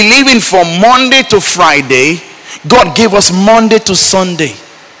believing from Monday to Friday. God gave us Monday to Sunday,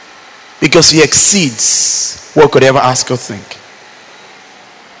 because he exceeds what could ever ask or think.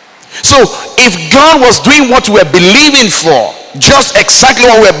 So if God was doing what we were believing for, just exactly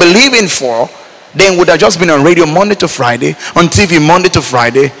what we were believing for, then would have just been on radio Monday to Friday, on TV Monday to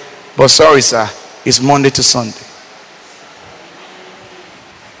Friday. But sorry, sir, it's Monday to Sunday.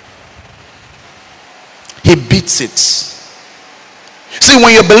 He beats it. See,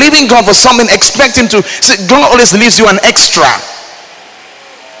 when you're believing God for something, expect him to. See, God always leaves you an extra.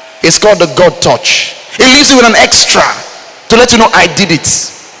 It's called the God touch. He leaves you with an extra to let you know I did it.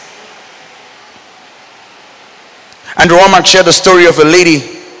 Andrew Wommack shared the story of a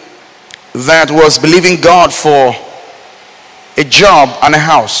lady that was believing God for a job and a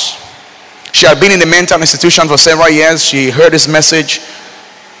house. She had been in a mental institution for several years. She heard his message.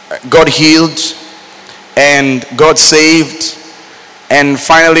 God healed and God saved. And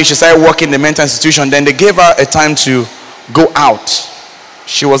finally she started working in the mental institution. Then they gave her a time to go out.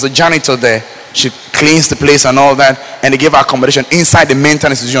 She was a janitor there. She cleans the place and all that. And they gave her accommodation inside the mental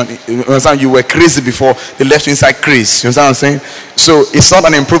institution. You understand? You were crazy before. They left you inside crazy. You understand what I'm saying? So it's not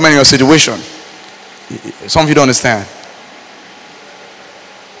an improvement in your situation. Some of you don't understand.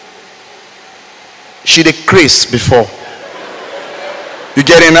 She did craze before. You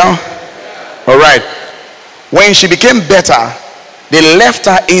get it now? Alright. When she became better, they left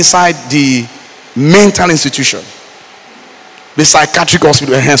her inside the mental institution. The psychiatric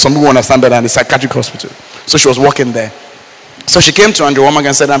hospital. Some people understand better than the psychiatric hospital. So she was working there. So she came to Andrew Wommack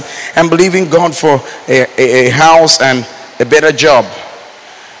and said, I'm believing God for a house and a better job.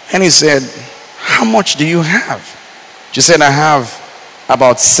 And he said, how much do you have? She said, I have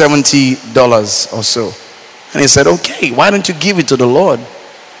about $70 or so. And he said, okay, why don't you give it to the Lord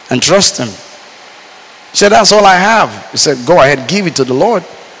and trust him? She said, that's all I have. He said, go ahead, give it to the Lord.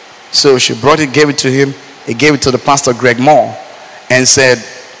 So she brought it, gave it to him. He gave it to the pastor, Greg Moore, and said,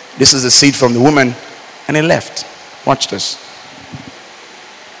 this is the seed from the woman. And he left. Watch this.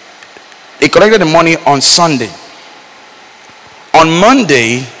 He collected the money on Sunday. On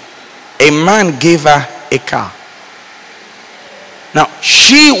Monday, a man gave her a car. Now,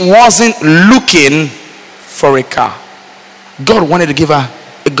 she wasn't looking for a car. God wanted to give her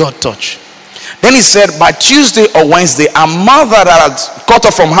a God touch. Then he said, by Tuesday or Wednesday, a mother that had cut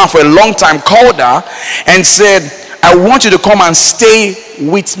off from her for a long time called her and said, I want you to come and stay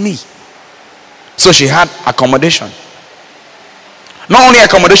with me. So she had accommodation. Not only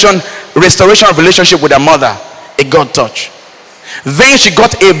accommodation, restoration of relationship with her mother, a God touch. Then she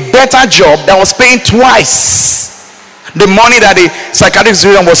got a better job that was paying twice the money that the psychiatric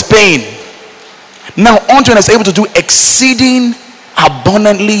institution was paying. Now Antoine is able to do exceeding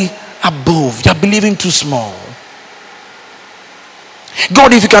abundantly above. You're believing too small.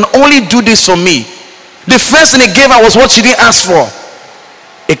 God, if you can only do this for me. The first thing he gave her was what she didn't ask for.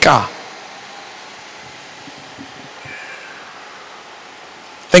 A car.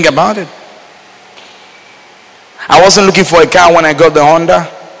 Think about it. I wasn't looking for a car when I got the Honda.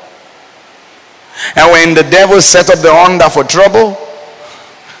 And when the devil set up the Honda for trouble,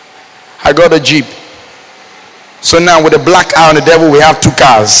 I got a Jeep. So now with the black eye on the devil, we have two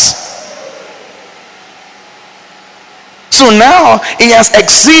cars. So now he has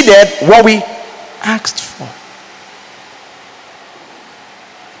exceeded what we asked for.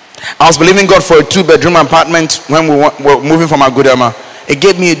 I was believing God for a 2-bedroom apartment when we were moving from Agudama. It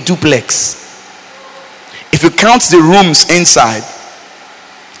gave me a duplex. If you count the rooms inside,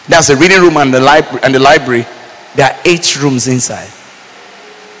 that's the reading room and the library, there are 8 rooms inside.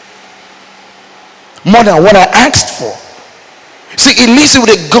 More than what I asked for. See, it leaves you with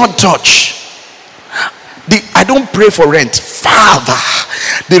a God touch. I don't pray for rent. Father,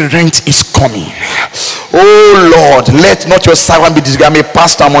 the rent is coming. Oh Lord, let not your servant be disgraced. I'm a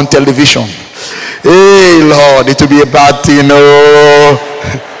pastor, I'm on television. Hey Lord, it will be a bad thing. No.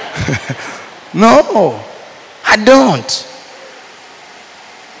 No, I don't.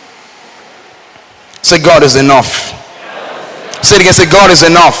 Say God is enough. Say it again, say God is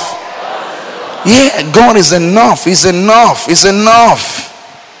enough. Yeah, God is enough. He's enough. He's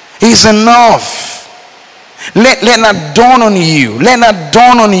enough. He's enough. Let that dawn on you. Let that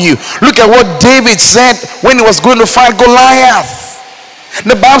dawn on you. Look at what David said when he was going to fight Goliath.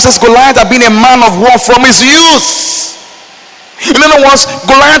 The Bible says Goliath had been a man of war from his youth. In other words,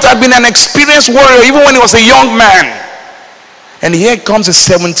 Goliath had been an experienced warrior even when he was a young man. And here comes a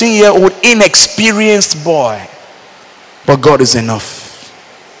 17-year-old inexperienced boy. But God is enough.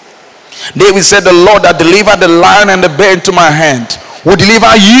 David said, the Lord that delivered the lion and the bear into my hand will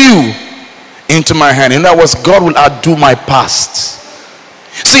deliver you into my hand. In other words, God will outdo my past.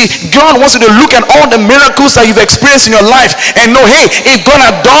 See, God wants you to look at all the miracles that you've experienced in your life and know, hey, if God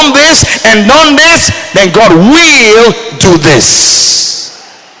had done this and done this, then God will do this.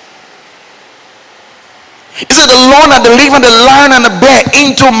 He said, the Lord that delivered the lion and the bear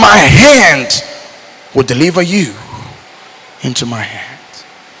into my hand will deliver you into my hand.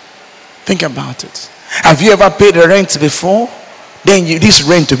 Think about it. Have you ever paid the rent before? Then this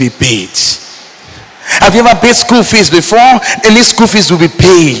rent to be paid. Have you ever paid school fees before? Then this school fees will be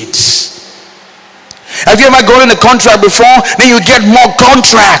paid. Have you ever gone in a contract before? Then you get more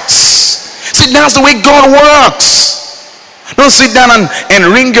contracts. See, that's the way God works. Don't sit down and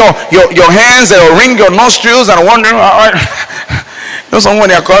wring your hands or wring your nostrils and wonder. You know, someone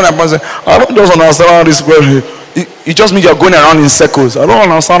they are calling up and say, I don't just understand how this works. It just means you're going around in circles. I don't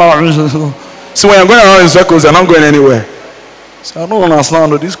understand how this. So when you're going around in circles, you're not going anywhere. So I don't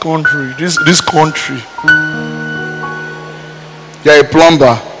understand this country. This country. You're a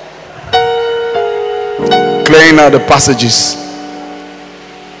plumber, clearing out the passages.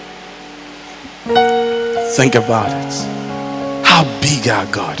 Think about it. How big our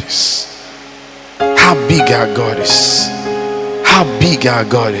God is. How big our God is. How big our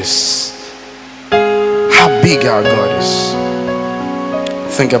God is. How big our God is.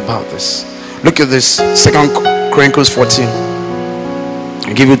 Think about this. Look at this. 2 Chronicles 14.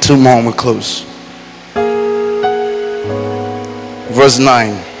 I'll give you two more and we'll close. Verse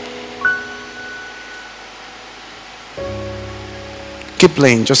 9. Keep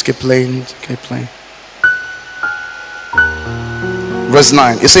playing. Just keep playing. Keep playing. Verse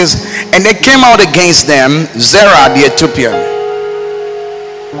 9. It says, and they came out against them, Zerah the Ethiopian,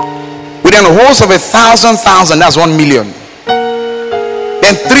 with an host of 1,000,000. That's 1 million.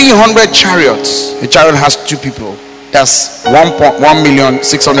 Then 300 chariots. A chariot has 2 people. That's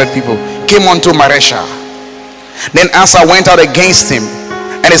 1,600,000 people. Came unto Maresha. Then Asa went out against him,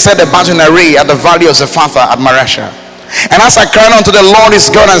 and he set the battle in array at the valley of Zephathah at Maresha. And Asa cried unto the Lord his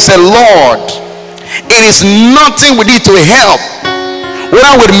God and said, Lord, it is nothing with thee to help,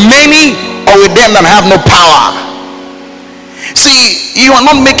 whether with many or with them that have no power. See, you are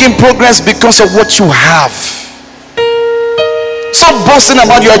not making progress because of what you have. Stop boasting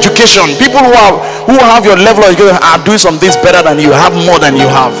about your education. People who have your level of education are doing some things better than you, have more than you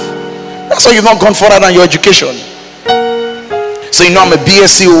have. That's why you've not gone further than your education. So you know I'm a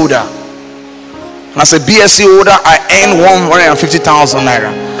BSc holder. And as a BSc holder, I earn 150,000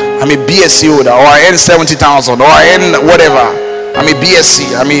 naira. I'm a BSc holder, or I earn 70,000, or I earn whatever. I'm a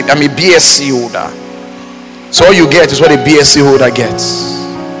BSc. I'm a BSc holder. So all you get is what a BSc holder gets.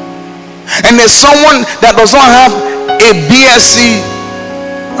 And there's someone that does not have a BSc,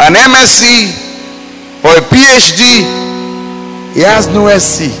 an MSc, or a PhD. He has no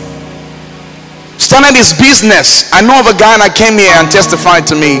SC. Started his business. I know of a guy that came here and testified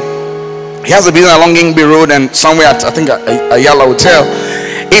to me. He has a business along Ingby Road and somewhere at, I think, a Yala Hotel.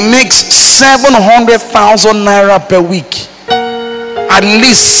 It makes 700,000 naira per week. At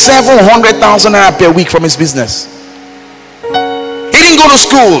least 700,000 naira per week from his business. He didn't go to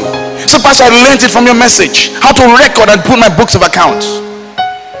school. So Pastor, I learned it from your message. How to record and put my books of accounts.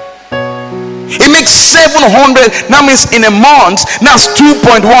 It makes 700. That means in a month, that's 2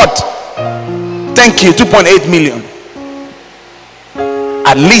 point what? Thank you, 2.8 million.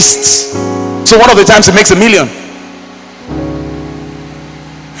 At least. So one of the times it makes 1 million.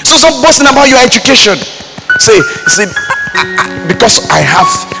 So stop boasting about your education. Say, because I have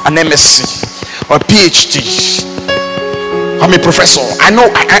an MSc or a PhD, I'm a professor. I know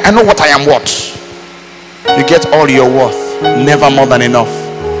what I am worth. You get all your worth, never more than enough.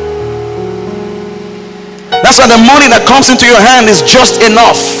 That's why the money that comes into your hand is just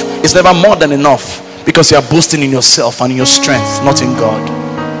enough. It's never more than enough, because you are boasting in yourself and in your strength, not in God.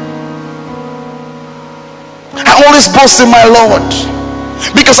 I always boast in my Lord,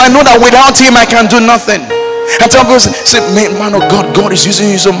 because I know that without him I can do nothing. And tell people, say, man of God, God is using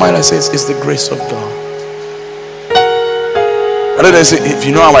you so much. I say, it's the grace of God. I don't know, say, if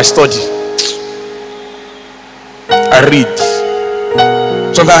you know how I study, I read.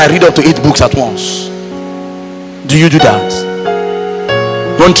 Sometimes I read up to 8 books at once. Do you do that?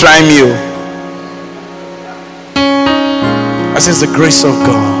 Don't try me. I say, it's the grace of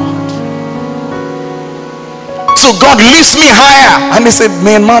God. So God lifts me higher. And they say,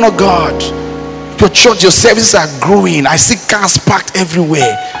 man of God, your church, your services are growing. I see cars parked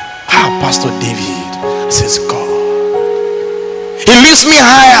everywhere. Pastor David says, God, he lifts me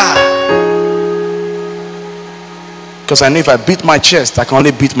higher. Because I know if I beat my chest, I can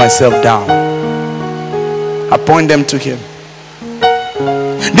only beat myself down. I point them to him.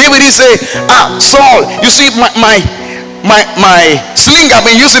 David, he say, Saul, you see my sling I've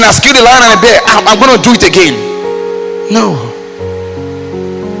been using has killed a lion and a bear. I'm going to do it again. No.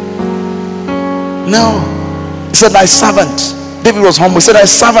 He said, thy servant. David was humble. He said, thy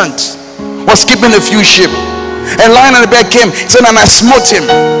servant was keeping a few sheep. A lion and a bear came, said, and I smote him.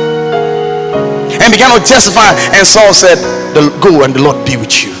 And began to testify. And Saul said, go and the Lord be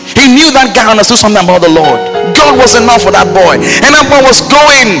with you. He knew that guy understood something about the Lord. God was enough for that boy. And that boy was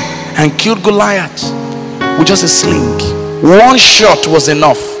going and killed Goliath with just a sling. One shot was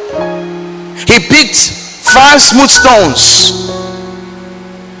enough. He picked 5 smooth stones,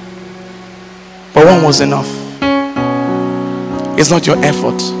 but one was enough. It's not your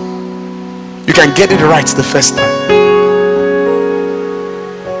effort. You can get it right the first time.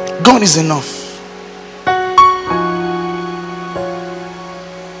 God is enough.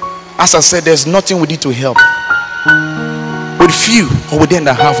 As I said, there's nothing we need to help. With few or with them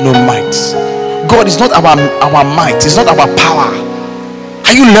that have no might. God is not our might. It's not our power.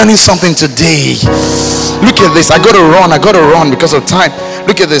 Are you learning something today? Look at this. I got to run because of time.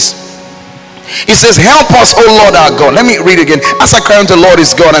 Look at this. It says, help us, O Lord our God. Let me read it again. As I cried unto the Lord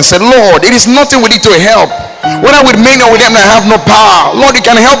is God and said, Lord, it is nothing we need to help. Whether with many or with them that have no power. Lord, you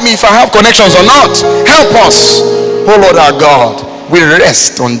can help me if I have connections or not. Help us, O Lord our God. We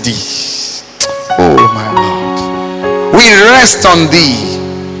rest on thee. Oh my Lord. We rest on thee.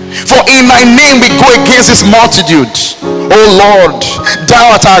 For in thy name we go against this multitude. Oh Lord,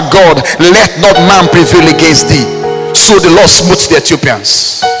 thou art our God. Let not man prevail against thee. So the Lord smote the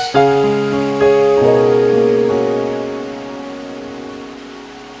Ethiopians.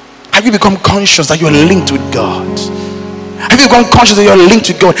 Have you become conscious that you are linked with God? Have you become conscious that you are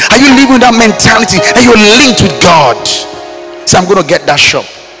linked with God? Are you living with that mentality that you are linked with God? So I'm going to get that shop.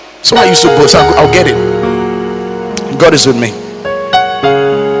 So I used to go, so I'll get it. God is with me.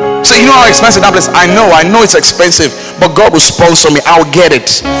 So you know how expensive that place? I know it's expensive, but God will sponsor me. I'll get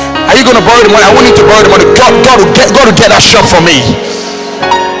it. Are you going to borrow the money? I won't need to borrow the money. God will get that shop for me.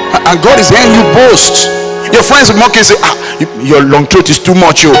 And God is hearing you boast. Your friends will mock you and say, your long throat is too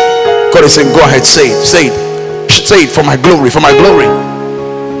much. God is saying, go ahead, say it for my glory, for my glory.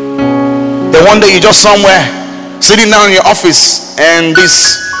 Then one day you're just somewhere sitting down in your office and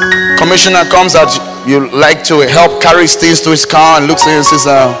this commissioner comes out. You like to help carry things to his car and looks at you and says,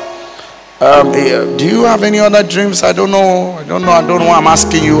 do you have any other dreams? I don't know. I'm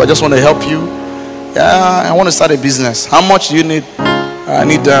asking you. I just want to help you. Yeah, I want to start a business. How much do you need? I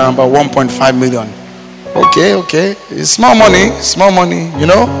need about 1.5 million. Okay. It's small money, you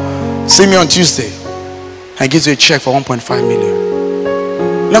know. See me on Tuesday. I give you a check for 1.5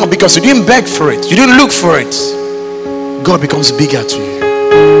 million. No, because you didn't beg for it. You didn't look for it. God becomes bigger to you.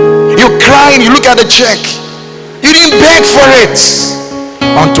 You're crying, you look at the check. You didn't beg for it.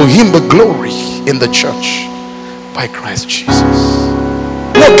 Unto him the glory in the church by Christ Jesus.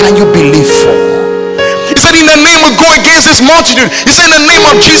 What can you believe for? He said, in the name we'll go against this multitude. He said, in the name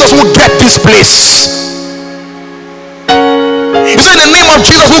of Jesus we'll get this place. He said, in the name of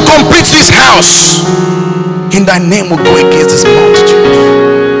Jesus we'll complete this house. In thy name we'll go against this multitude.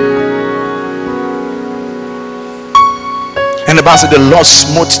 And the Bible said the Lord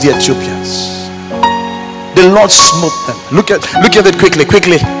smote the Ethiopians. The Lord smote them. Look at it quickly.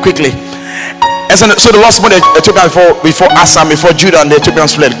 And so the Lord smote the Ethiopians before Asa, before Judah, and the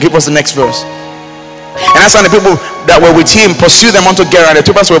Ethiopians fled. Give us the next verse. And Asa and the people that were with him pursued them unto Gerar, and the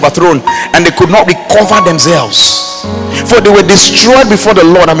Ethiopians were overthrown, and they could not recover themselves, for they were destroyed before the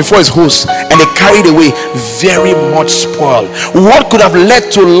Lord and before his hosts, and they carried away very much spoil. What could have led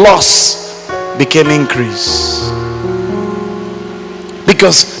to loss became increase,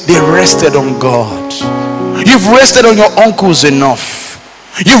 because they rested on God. You've rested on your uncles enough.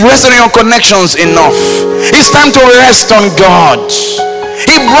 You've rested on your connections enough. It's time to rest on God.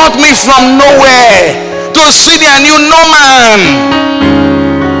 He brought me from nowhere to a city I knew no man.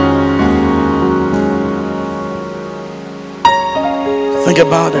 Think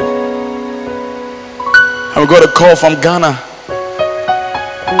about it. I got a call from Ghana.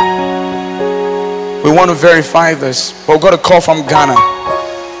 We want to verify this, but we got a call from Ghana.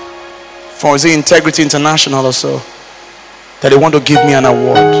 For is it Integrity International or so, that they want to give me an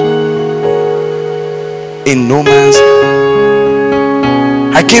award in no man's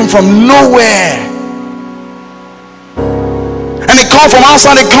land. I came from nowhere, and they come from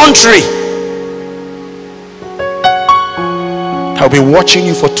outside the country. I'll be watching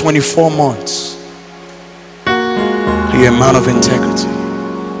you for 24 months. You're a man of integrity.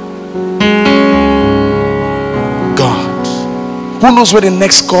 God, who knows where the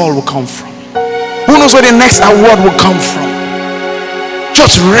next call will come from? Who knows where the next award will come from?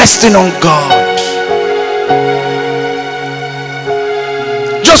 Just resting on God.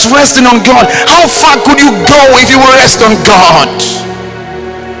 Just resting on God. How far could you go if you will rest on God?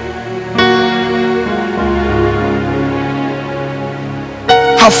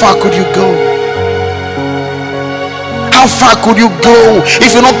 How far could you go? How far could you go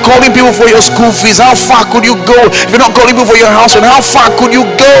if you're not calling people for your school fees? How far could you go if you're not calling people for your house? And how far could you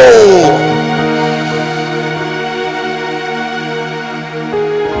go?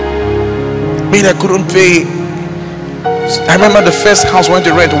 Me that couldn't pay. I remember the first house we went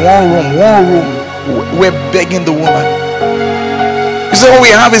to rent, one room. We're begging the woman. He said, all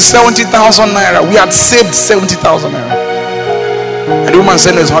we have is 70,000 naira. We had saved 70,000 naira. And the woman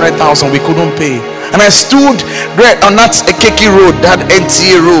said it's 100,000. We couldn't pay. And I stood there on that Ekeki road, that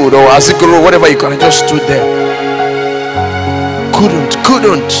NTA road or Aziko road, whatever you call it. I just stood there. Couldn't.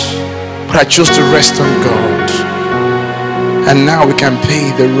 But I chose to rest on God. And now we can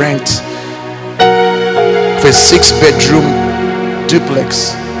pay the rent of a 6-bedroom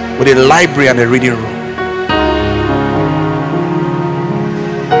duplex with a library and a reading room.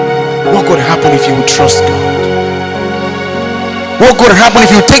 What could happen if you would trust God? What could happen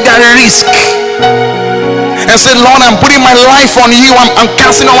if you take that risk and say, Lord, I'm putting my life on you. I'm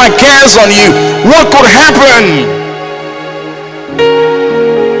casting all my cares on you. What could happen?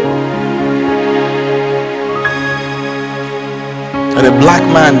 And a black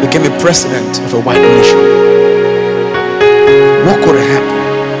man became a president of a white nation. What could happen?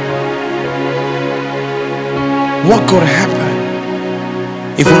 What could happen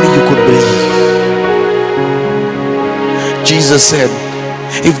if only you could believe? Jesus said,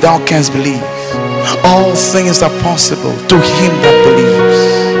 if thou canst believe, all things are possible to him that believes.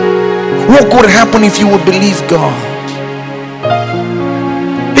 What could happen if you would believe God?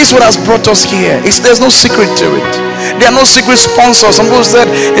 This is what has brought us here. There's no secret to it. There are no secret sponsors. Some people said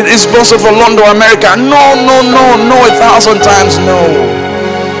it is sponsored for London, America. No, 1,000 times no.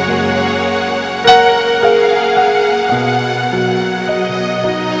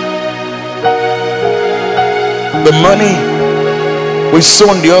 The money was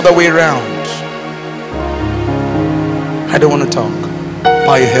sown the other way around. I don't want to talk.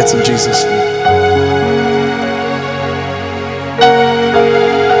 Bow your heads in Jesus' name.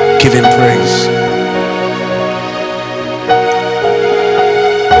 Give him praise.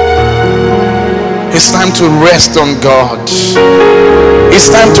 It's time to rest on God. It's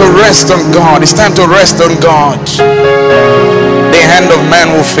time to rest on God. It's time to rest on God. The hand of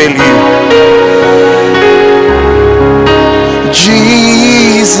man will fail you.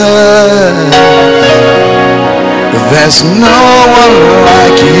 Jesus, there's no one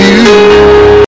like you.